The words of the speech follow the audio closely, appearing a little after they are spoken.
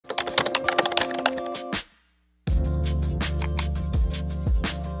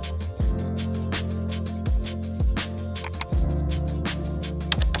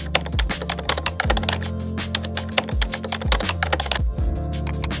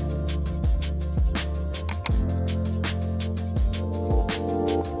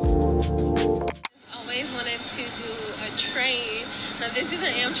This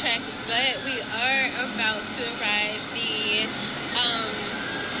isn't Amtrak, but we are about to ride the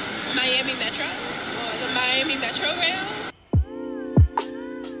Miami Metro, or the Miami Metrorail.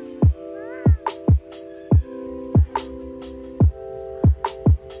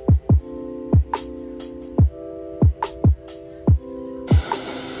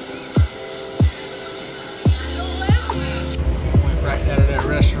 Right out of that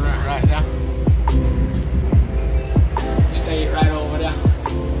restaurant right now. Stayed right over there.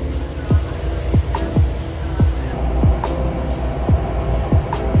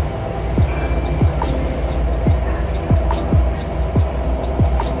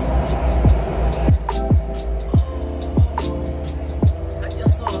 I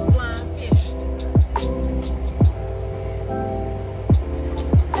just saw a flying fish.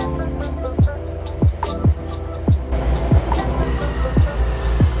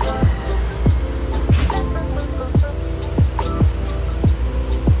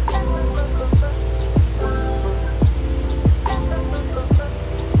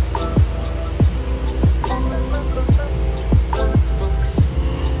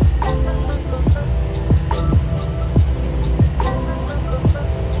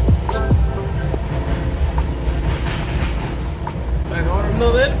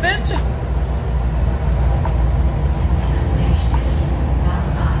 Another adventure.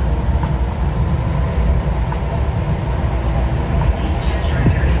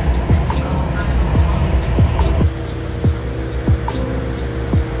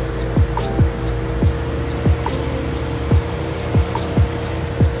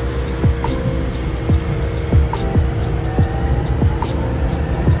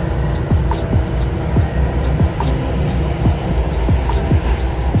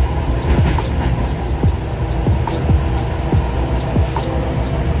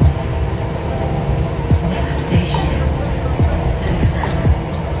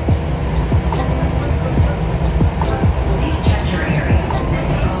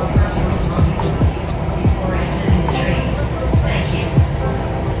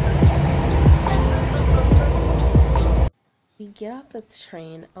 We get off the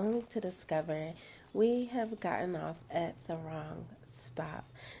train only to discover we have gotten off at the wrong stop.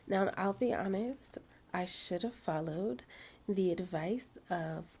 Now, I'll be honest, I should have followed the advice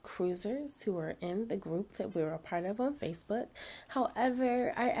of cruisers who were in the group that we were a part of on Facebook.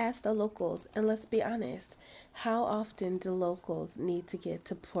 However, I asked the locals, and let's be honest, how often do locals need to get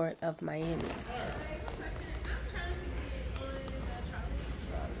to Port of Miami?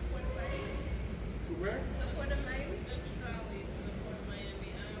 To where?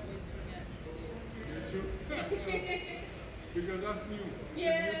 Because that's new.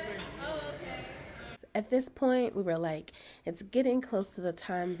 Yeah. Oh, okay. At this point, we were like, it's getting close to the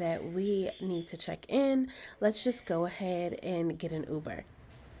time that we need to check in. Let's just go ahead and get an Uber.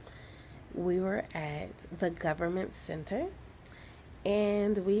 We were at the government center,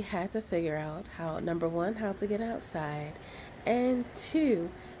 and we had to figure out how, number one, how to get outside, and two,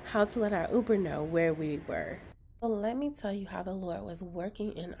 how to let our Uber know where we were. Well, let me tell you how the Lord was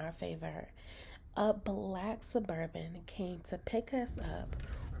working in our favor. A black Suburban came to pick us up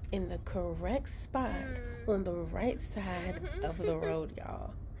in the correct spot on the right side of the road,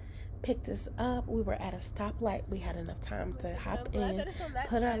 y'all. Picked us up. We were at a stoplight. We had enough time to hop in,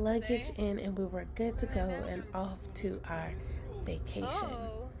 put our luggage in, and we were good to go and off to our vacation.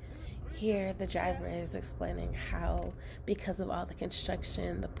 Here, the driver is explaining how, because of all the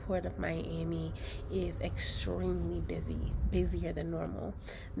construction, the Port of Miami is extremely busy, busier than normal.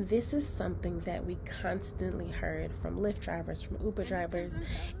 This is something that we constantly heard from Lyft drivers, from Uber drivers,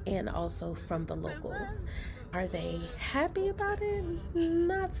 and also from the locals. Are they happy about it?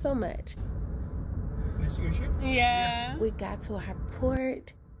 Not so much. Yeah. We got to our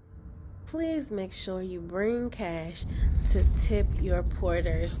port. Please make sure you bring cash to tip your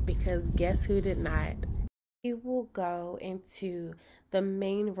porters, because guess who did not? You will go into the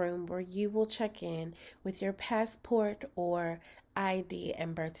main room where you will check in with your passport or ID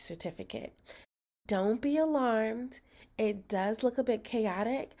and birth certificate. Don't be alarmed. It does look a bit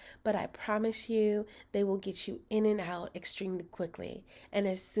chaotic, but I promise you they will get you in and out extremely quickly. And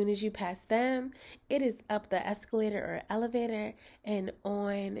as soon as you pass them, it is up the escalator or elevator and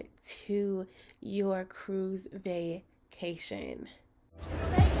on to your cruise vacation.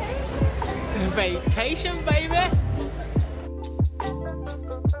 Vacation, baby.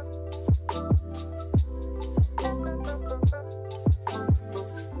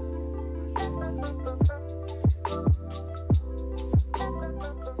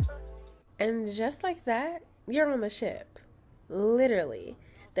 And just like that, you're on the ship. Literally.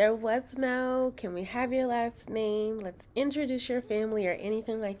 There was no, can we have your last name? Let's introduce your family or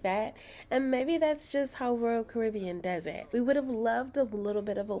anything like that. And maybe that's just how Royal Caribbean does it. We would have loved a little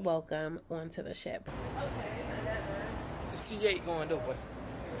bit of a welcome onto the ship. C8 going up, boy.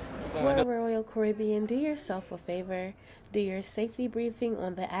 For Royal Caribbean, do yourself a favor, do your safety briefing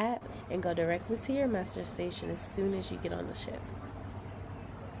on the app, and go directly to your muster station as soon as you get on the ship.